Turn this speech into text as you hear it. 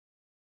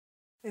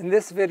In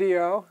this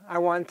video, I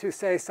want to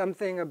say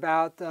something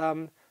about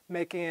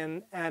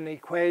making an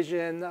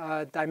equation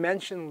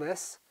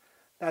dimensionless.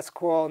 That's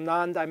called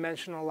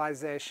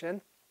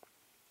nondimensionalization.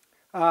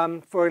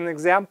 For an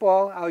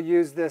example, I'll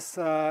use this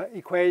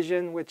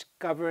equation which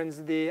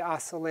governs the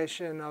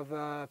oscillation of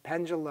a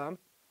pendulum.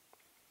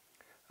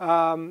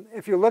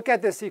 If you look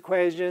at this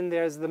equation,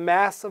 there's the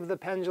mass of the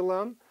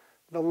pendulum,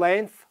 the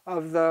length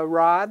of the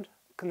rod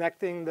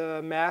connecting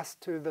the mass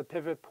to the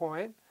pivot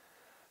point.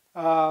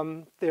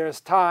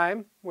 There's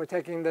time. We're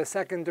taking the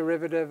second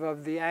derivative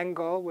of the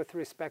angle with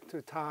respect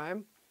to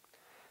time.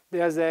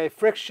 There's a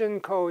friction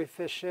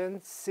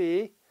coefficient,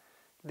 c.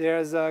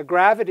 There's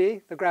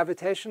gravity, the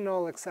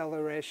gravitational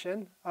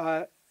acceleration.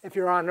 If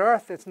you're on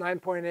Earth, it's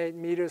 9.8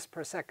 meters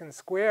per second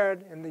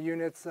squared in the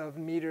units of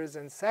meters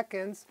and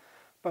seconds.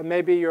 But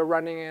maybe you're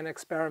running an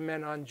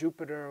experiment on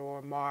Jupiter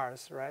or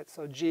Mars, right?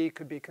 So g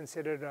could be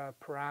considered a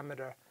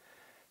parameter.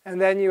 And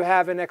then you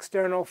have an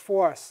external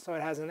force. So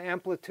it has an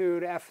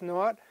amplitude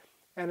f0,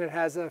 and it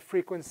has a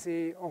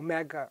frequency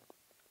omega.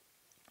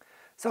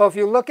 So if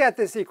you look at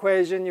this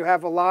equation, you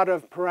have a lot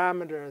of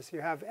parameters.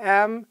 You have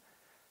m,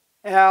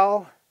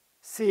 l,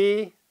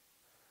 c,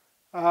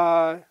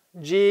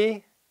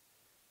 g,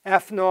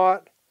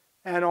 f0,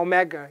 and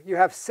omega. You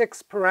have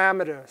 6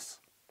 parameters.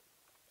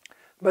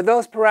 But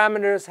those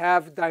parameters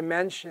have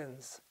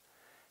dimensions.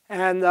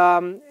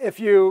 And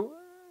if you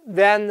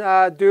then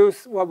do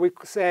what we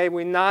say,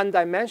 we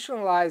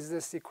non-dimensionalize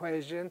this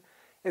equation,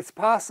 it's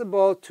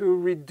possible to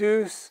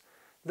reduce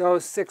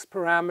those 6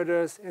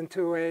 parameters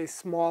into a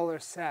smaller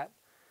set.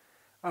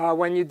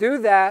 When you do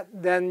that,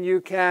 then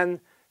you can,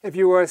 if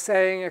you were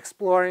saying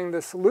exploring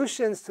the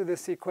solutions to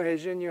this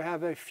equation, you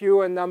have a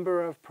fewer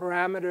number of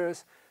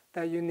parameters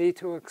that you need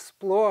to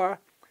explore.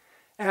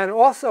 And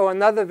also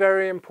another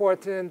very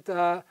important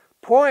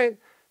point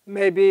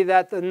may be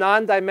that the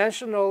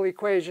non-dimensional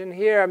equation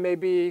here may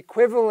be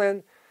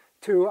equivalent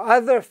to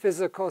other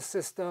physical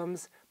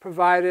systems,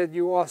 provided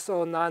you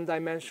also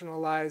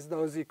non-dimensionalize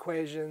those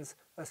equations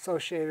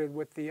associated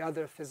with the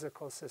other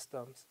physical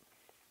systems.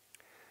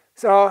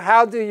 So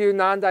how do you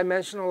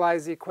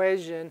non-dimensionalize the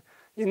equation?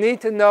 You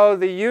need to know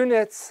the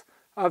units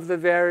of the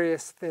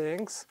various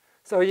things.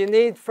 So you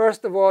need,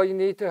 first of all, you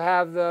need to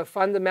have the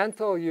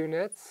fundamental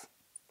units.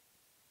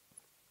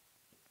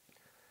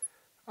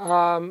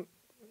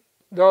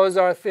 Those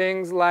are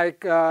things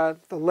like the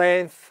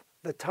length,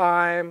 the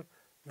time,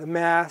 the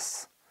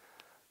mass.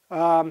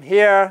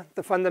 Here,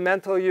 the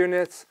fundamental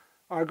units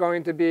are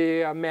going to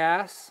be a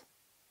mass.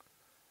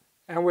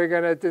 And we're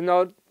going to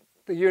denote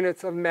the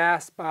units of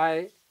mass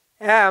by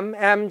m.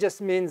 M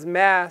just means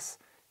mass.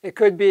 It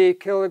could be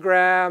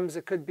kilograms.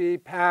 It could be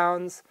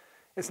pounds.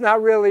 It's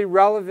not really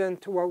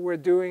relevant to what we're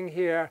doing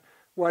here.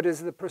 What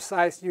is the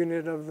precise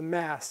unit of the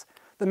mass?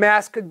 The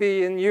mass could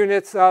be in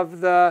units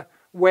of the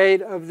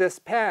weight of this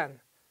pen.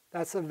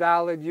 That's a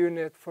valid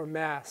unit for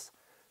mass.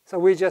 So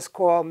we just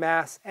call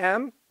mass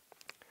m.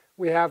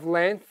 We have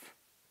length,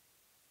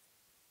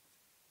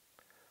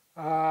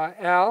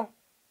 L.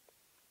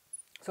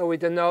 So we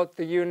denote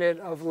the unit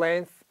of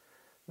length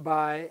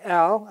by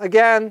L.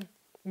 Again,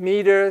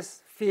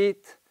 meters,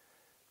 feet.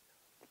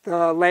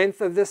 The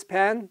length of this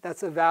pen,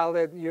 that's a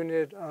valid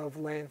unit of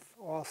length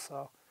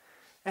also.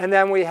 And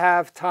then we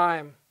have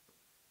time.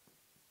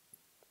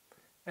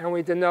 And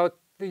we denote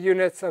the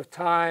units of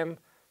time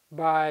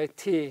by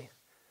t.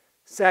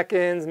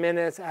 Seconds,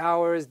 minutes,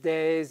 hours,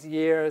 days,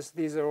 years,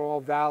 these are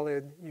all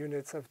valid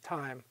units of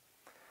time.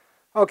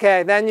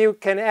 Okay, then you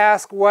can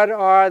ask what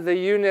are the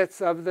units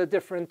of the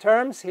different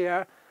terms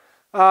here.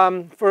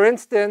 For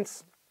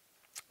instance,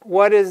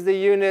 what is the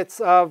units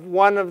of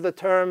one of the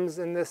terms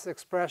in this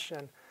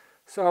expression?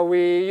 So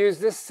we use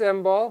this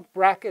symbol,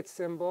 bracket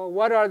symbol.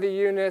 What are the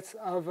units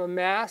of a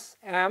mass,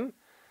 m,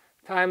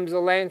 times the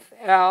length,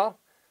 L,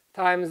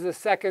 times the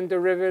second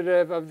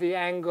derivative of the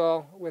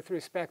angle with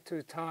respect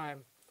to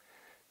time?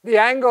 The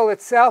angle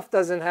itself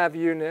doesn't have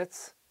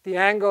units. The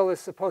angle is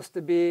supposed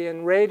to be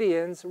in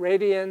radians.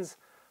 Radians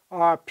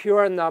are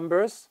pure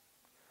numbers.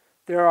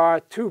 There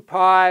are 2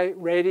 pi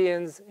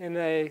radians in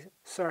a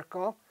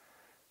circle.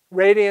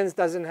 Radians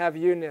doesn't have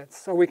units.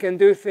 So we can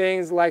do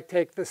things like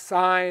take the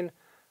sine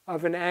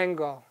of an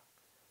angle.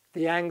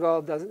 The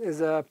angle is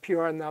a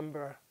pure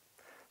number.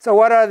 So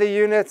what are the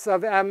units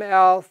of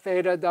ml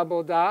theta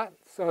double dot?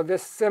 So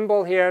this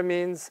symbol here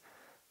means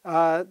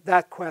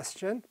that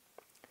question.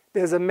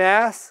 There's a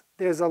mass,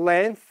 there's a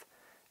length,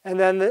 and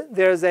then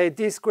there's a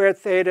d squared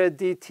theta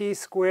dt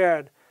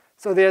squared.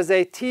 So there's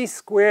a t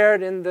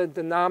squared in the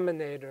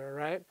denominator,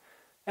 right?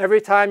 Every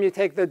time you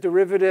take the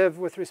derivative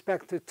with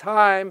respect to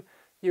time,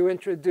 you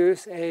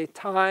introduce a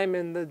time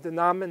in the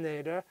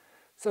denominator.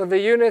 So the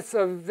units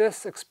of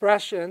this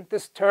expression,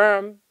 this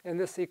term in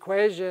this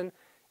equation,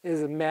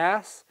 is a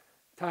mass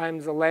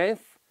times a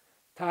length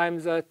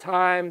times a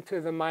time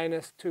to the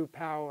minus 2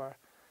 power,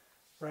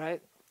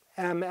 right?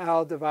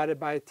 ml divided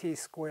by t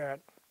squared.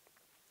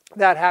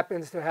 That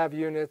happens to have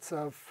units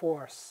of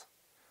force.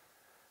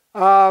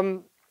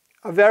 A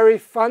very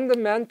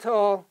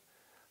fundamental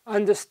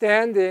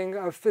understanding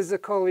of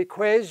physical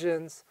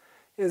equations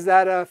is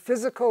that a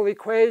physical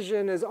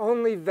equation is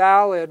only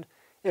valid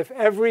if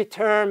every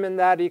term in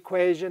that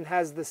equation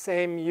has the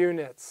same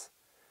units.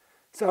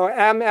 So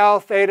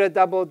ml theta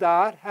double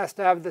dot has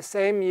to have the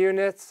same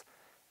units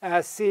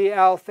as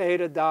cl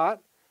theta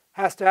dot,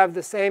 has to have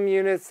the same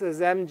units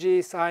as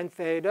mg sine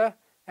theta,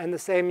 and the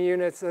same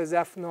units as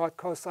f naught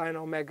cosine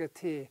omega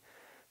t.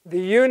 The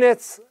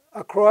units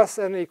across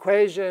an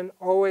equation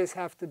always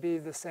have to be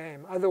the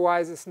same.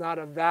 Otherwise, it's not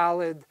a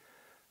valid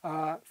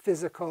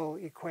physical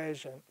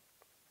equation.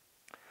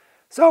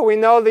 So we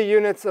know the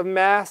units of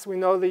mass, we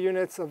know the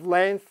units of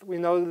length, we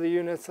know the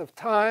units of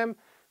time.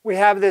 We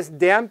have this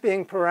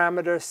damping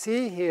parameter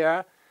c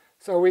here,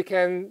 so we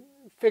can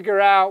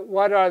figure out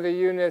what are the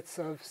units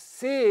of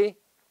c,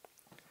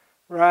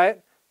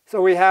 right?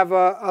 So we have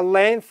a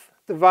length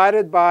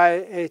divided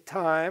by a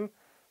time.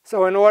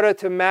 So in order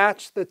to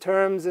match the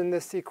terms in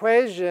this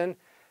equation,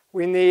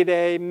 we need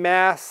a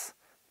mass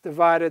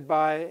divided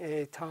by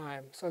a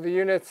time. So the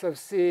units of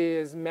c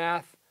is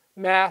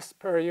mass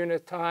per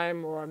unit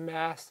time, or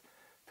mass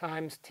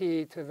times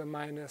t to the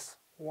minus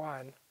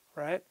 1,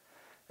 right?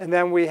 And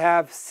then we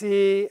have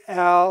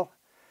CL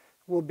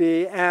will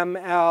be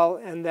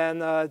ML, and then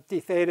d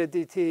theta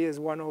dt is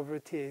 1 over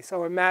t.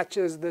 So it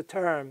matches the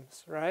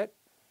terms, right?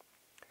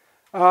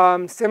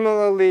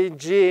 Similarly,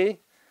 g,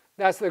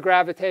 that's the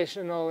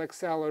gravitational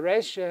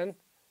acceleration.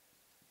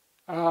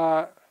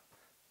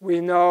 We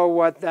know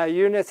what the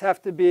units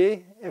have to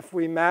be. If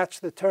we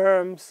match the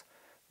terms,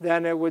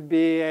 then it would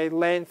be a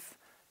length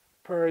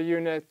per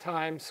unit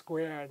time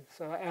squared.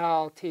 So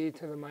L t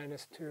to the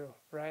minus 2,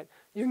 right?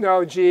 You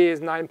know g is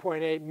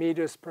 9.8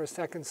 meters per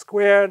second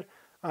squared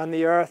on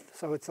the Earth,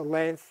 so it's a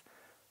length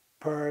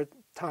per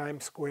time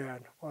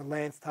squared, or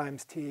length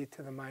times t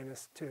to the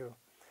minus 2.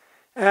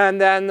 And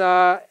then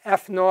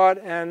f naught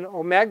and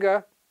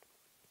omega,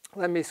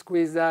 let me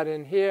squeeze that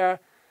in here.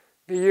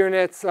 The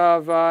units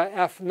of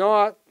f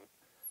naught,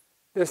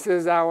 this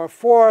is our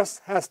force,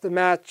 has to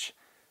match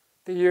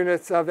the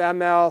units of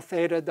ml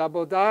theta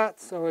double dot,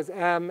 so it's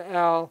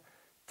ml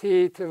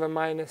t to the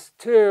minus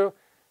 2.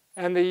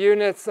 And the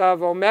units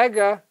of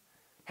omega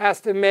has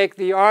to make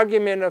the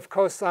argument of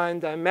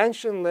cosine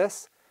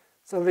dimensionless,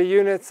 so the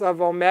units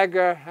of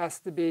omega has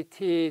to be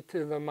t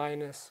to the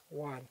minus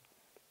 1.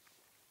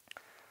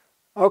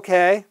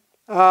 Okay,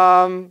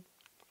 now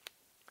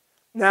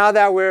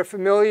that we're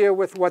familiar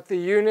with what the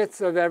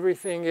units of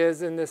everything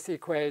is in this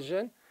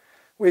equation,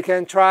 we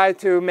can try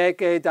to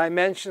make a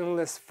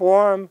dimensionless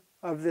form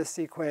of this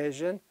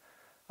equation.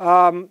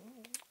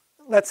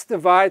 Let's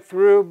divide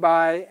through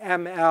by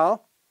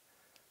ml.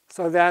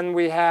 So then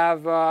we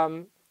have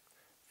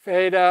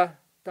theta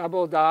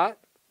double dot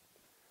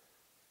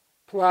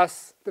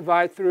plus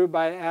divide through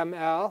by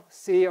ml,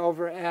 c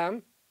over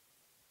m,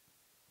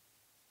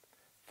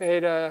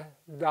 theta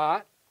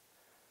dot,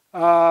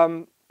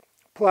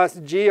 plus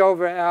g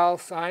over l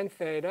sine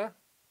theta.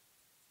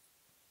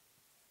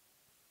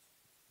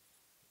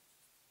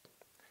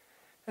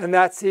 And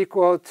that's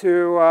equal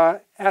to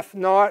f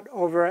naught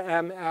over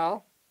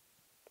ml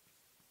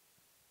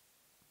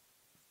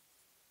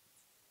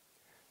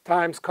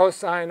times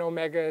cosine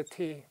omega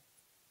t.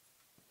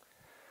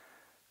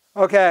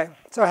 Okay,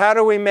 so how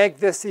do we make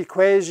this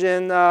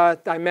equation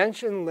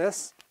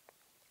dimensionless?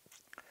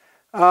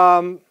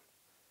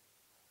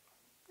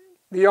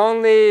 The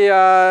only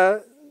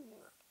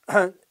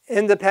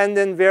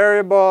independent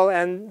variable,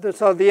 and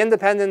so the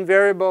independent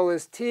variable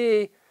is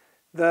t,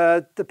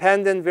 the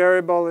dependent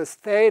variable is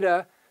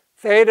theta.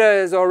 Theta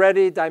is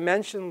already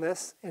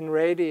dimensionless in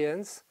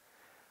radians.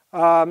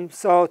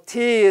 So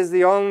t is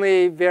the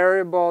only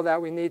variable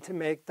that we need to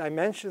make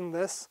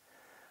dimensionless.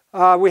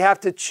 We have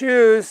to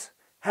choose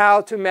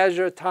how to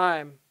measure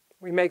time.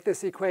 We make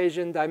this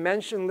equation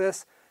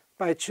dimensionless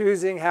by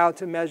choosing how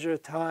to measure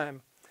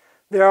time.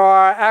 There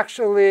are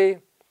actually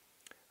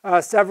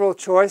several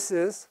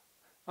choices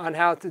on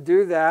how to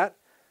do that,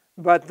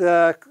 but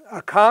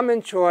a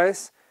common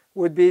choice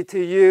would be to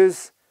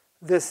use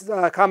this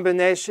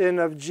combination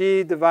of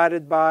g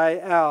divided by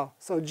L.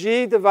 So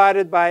g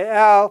divided by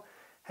L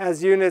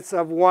has units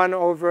of 1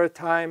 over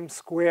time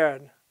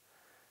squared,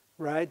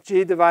 right?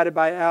 G divided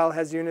by L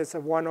has units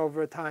of 1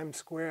 over time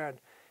squared.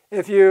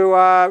 If you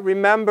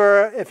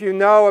remember, if you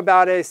know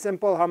about a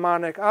simple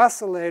harmonic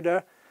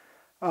oscillator,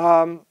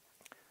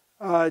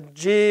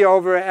 g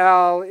over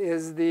L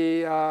is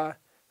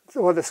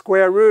or the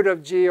square root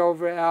of g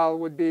over L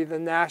would be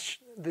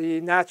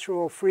the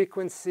natural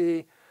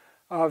frequency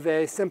of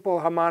a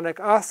simple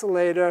harmonic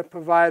oscillator,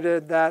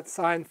 provided that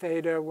sine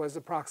theta was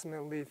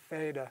approximately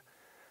theta.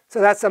 So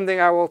that's something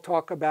I will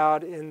talk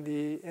about in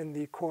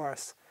the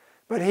course.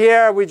 But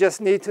here we just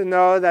need to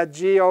know that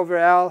g over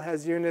L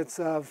has units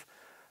of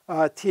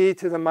t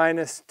to the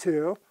minus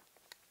 2.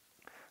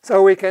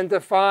 So we can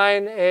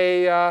define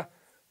a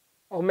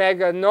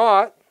omega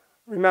naught.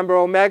 Remember,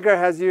 omega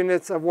has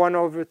units of 1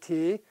 over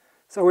t.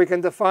 So we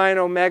can define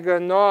omega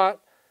naught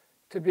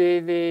to be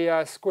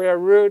the square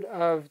root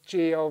of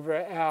g over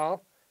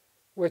L,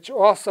 which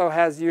also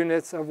has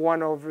units of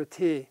 1 over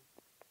t.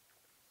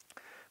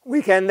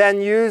 we can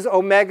then use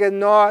omega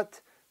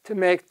naught to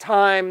make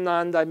time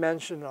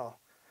non-dimensional.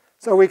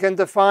 So we can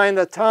define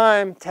the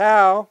time,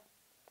 tau,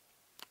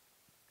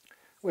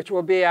 which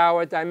will be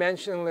our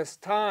dimensionless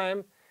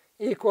time,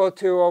 equal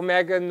to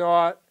omega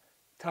naught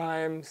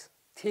times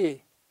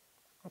t.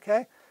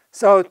 Okay?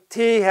 So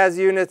t has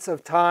units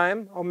of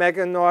time.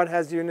 Omega naught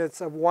has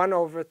units of 1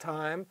 over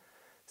time.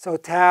 So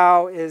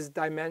tau is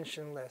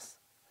dimensionless,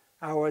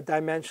 our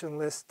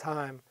dimensionless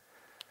time.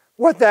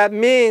 What that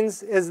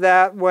means is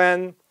that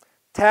when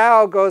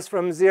tau goes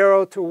from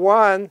 0 to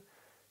 1,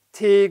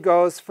 t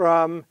goes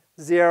from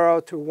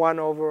 0 to 1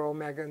 over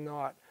omega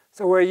naught.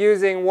 So we're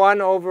using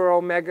 1 over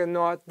omega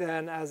naught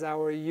then as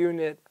our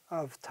unit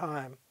of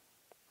time.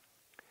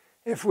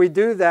 If we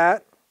do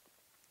that,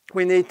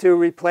 we need to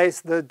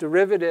replace the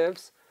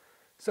derivatives.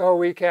 So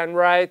we can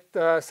write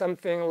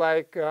something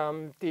like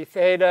d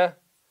theta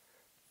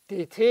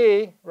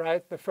dt,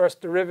 right? The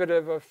first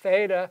derivative of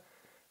theta.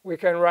 We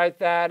can write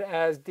that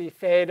as d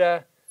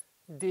theta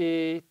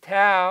d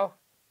tau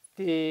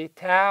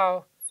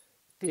dt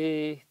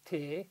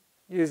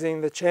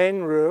using the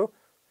chain rule.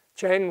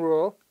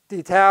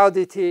 D tau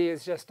dt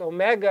is just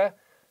omega.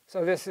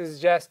 So this is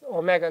just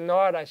omega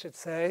naught, I should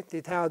say.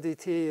 D tau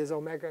dt is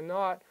omega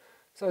naught.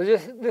 So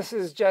this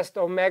is just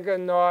omega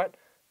naught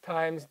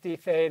times d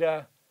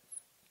theta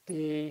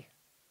d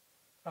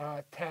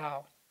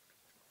tau.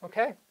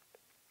 Okay?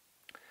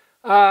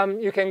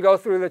 You can go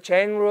through the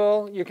chain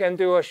rule. You can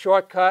do a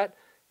shortcut.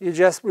 You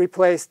just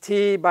replace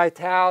t by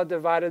tau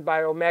divided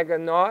by omega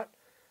naught.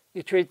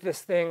 You treat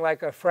this thing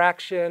like a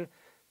fraction.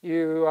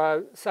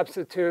 You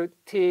substitute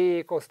t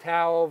equals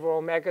tau over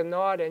omega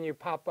naught, and you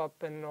pop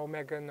up an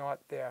omega naught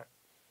there.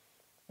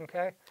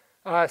 Okay?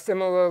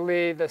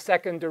 Similarly, the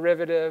second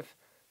derivative,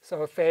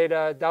 so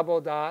theta double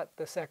dot,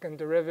 the second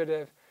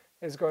derivative,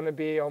 is going to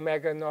be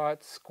omega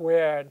naught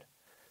squared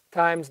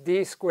times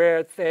d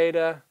squared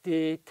theta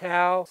d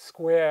tau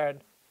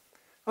squared.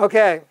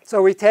 Okay,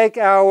 so we take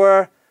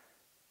our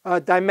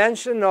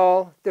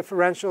dimensional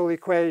differential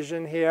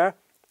equation here,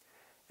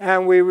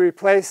 and we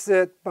replace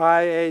it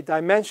by a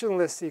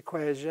dimensionless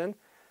equation.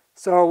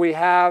 So we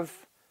have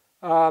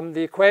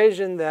the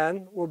equation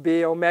then will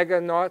be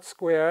omega naught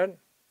squared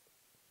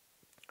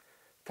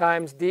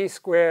times d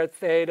squared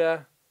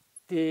theta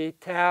d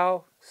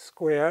tau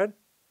squared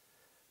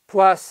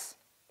plus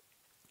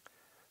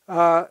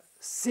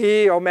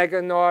c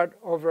omega naught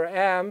over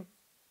m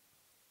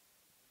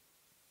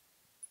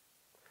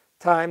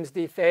times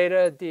d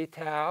theta d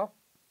tau,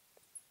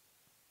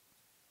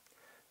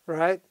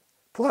 right?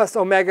 Plus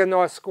omega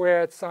naught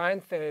squared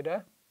sine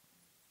theta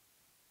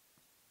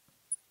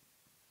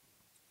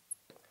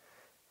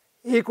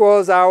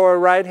equals our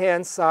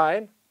right-hand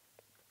side.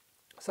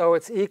 So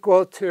it's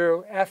equal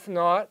to f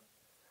naught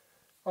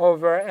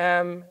over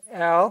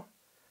ml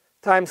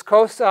times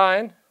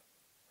cosine.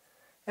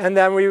 And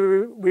then we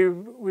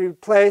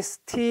replace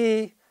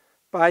t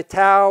by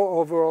tau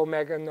over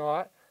omega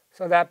naught.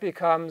 So that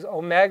becomes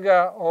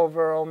omega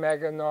over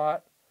omega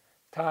naught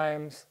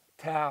times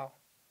tau,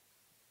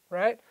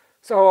 right?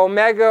 So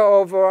omega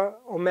over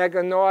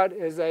omega naught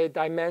is a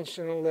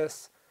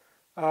dimensionless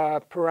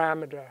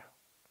parameter,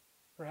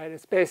 right?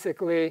 It's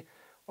basically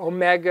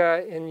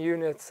omega in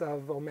units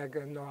of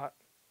omega naught.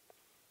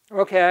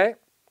 Okay,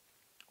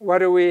 what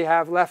do we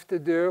have left to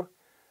do?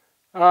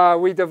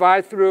 We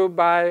divide through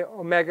by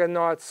omega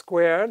naught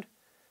squared,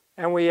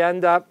 and we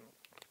end up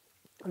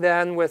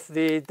then with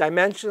the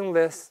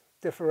dimensionless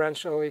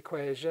differential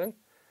equation.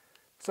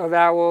 So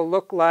that will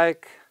look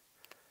like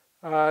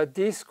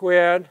d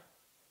squared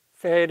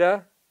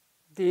theta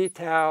d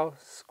tau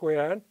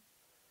squared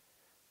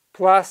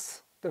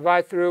plus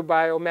divide through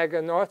by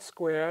omega naught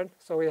squared.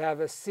 So we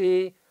have a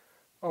c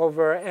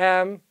over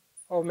m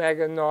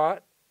omega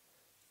naught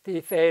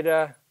d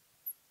theta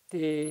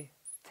d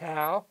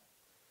tau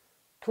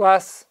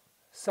plus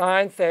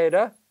sine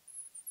theta.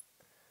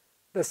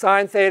 The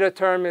sine theta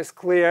term is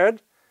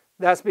cleared.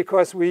 That's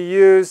because we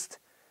used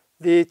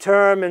the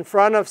term in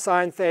front of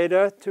sine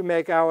theta to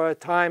make our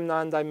time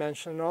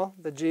non-dimensional,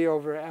 the g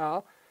over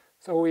L.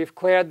 So we've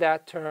cleared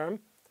that term.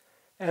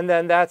 And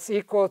then that's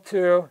equal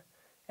to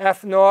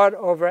f naught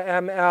over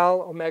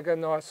ml omega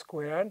naught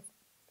squared.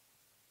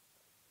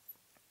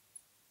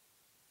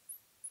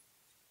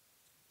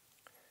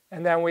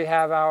 And then we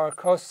have our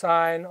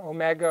cosine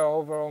omega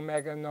over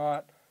omega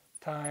naught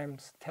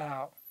times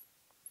tau.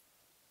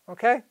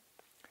 Okay?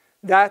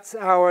 That's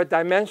our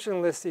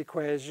dimensionless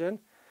equation.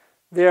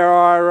 There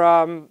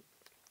are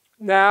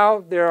now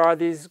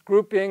these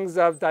groupings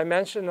of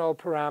dimensional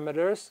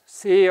parameters,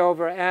 c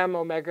over m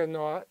omega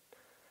naught,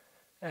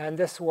 and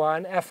this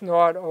one, f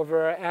naught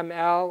over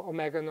ml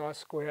omega naught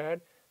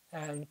squared,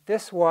 and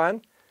this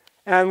one.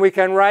 And we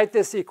can write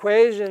this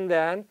equation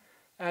then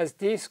as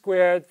d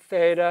squared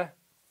theta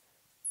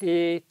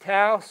d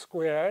tau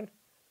squared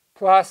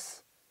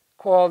plus,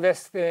 call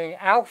this thing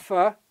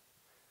alpha,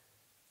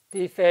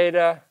 d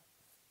theta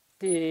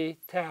d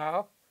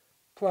tau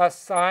plus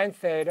sine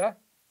theta,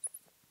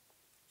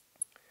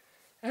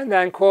 and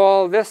then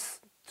call this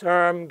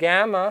term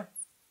gamma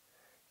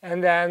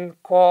and then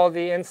call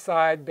the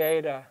inside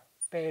beta,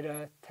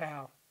 beta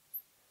tau.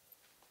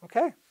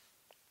 Okay?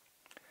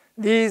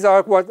 These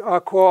are what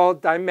are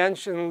called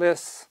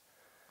dimensionless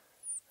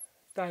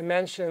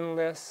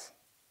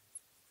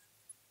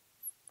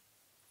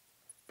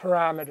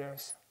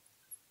parameters.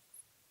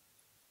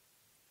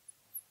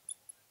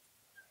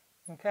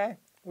 Okay?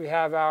 We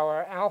have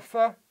our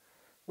alpha,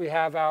 we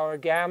have our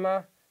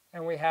gamma,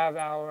 and we have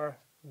our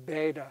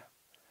beta.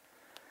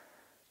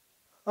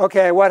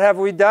 Okay, what have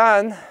we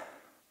done?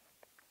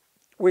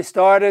 We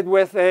started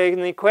with an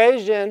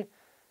equation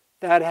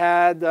that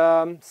had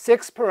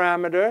 6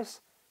 parameters,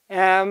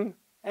 m,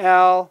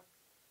 l,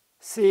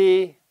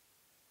 c,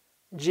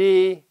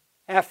 g,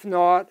 f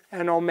naught,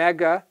 and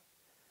omega.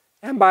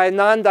 And by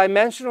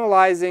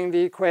non-dimensionalizing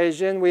the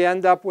equation, we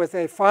end up with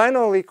a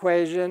final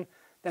equation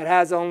that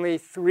has only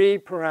 3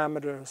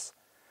 parameters,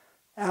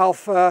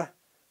 alpha,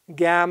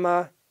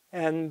 gamma,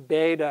 and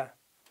beta.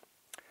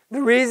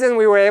 The reason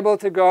we were able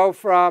to go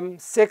from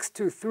 6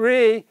 to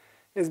 3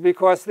 is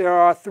because there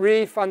are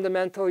 3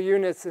 fundamental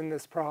units in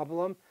this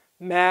problem: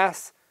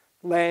 mass,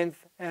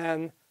 length,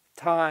 and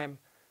time.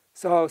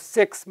 So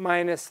 6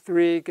 minus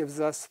 3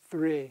 gives us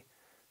 3.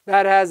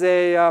 That has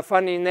a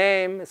funny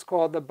name. It's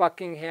called the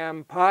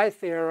Buckingham Pi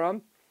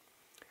Theorem.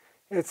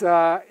 It's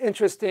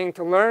interesting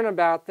to learn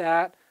about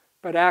that,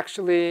 but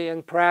actually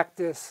in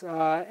practice,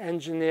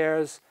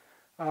 engineers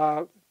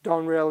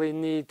don't really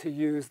need to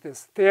use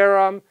this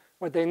theorem.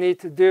 What they need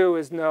to do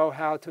is know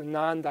how to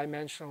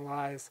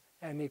non-dimensionalize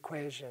an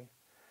equation.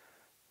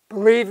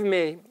 Believe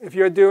me, if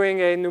you're doing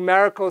a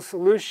numerical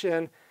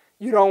solution,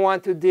 you don't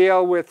want to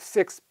deal with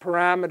 6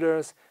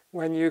 parameters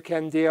when you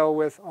can deal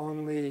with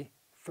only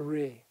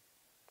 3.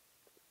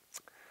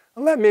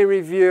 Let me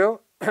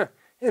review.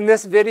 In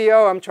this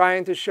video, I'm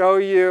trying to show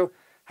you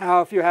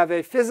how if you have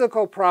a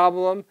physical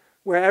problem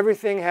where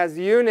everything has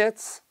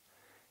units,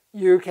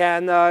 you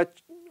can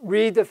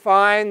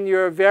redefine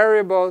your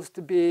variables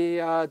to be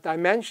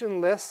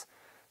dimensionless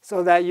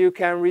so that you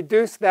can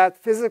reduce that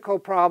physical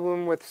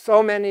problem with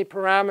so many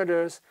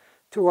parameters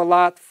to a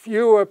lot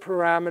fewer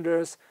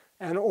parameters,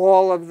 and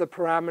all of the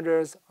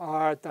parameters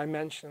are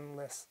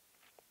dimensionless.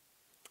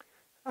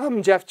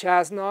 I'm Jeff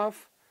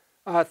Chasnov.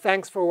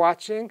 Thanks for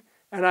watching,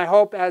 and I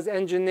hope as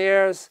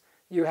engineers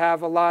you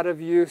have a lot of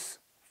use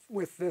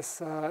with this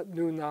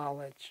new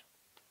knowledge.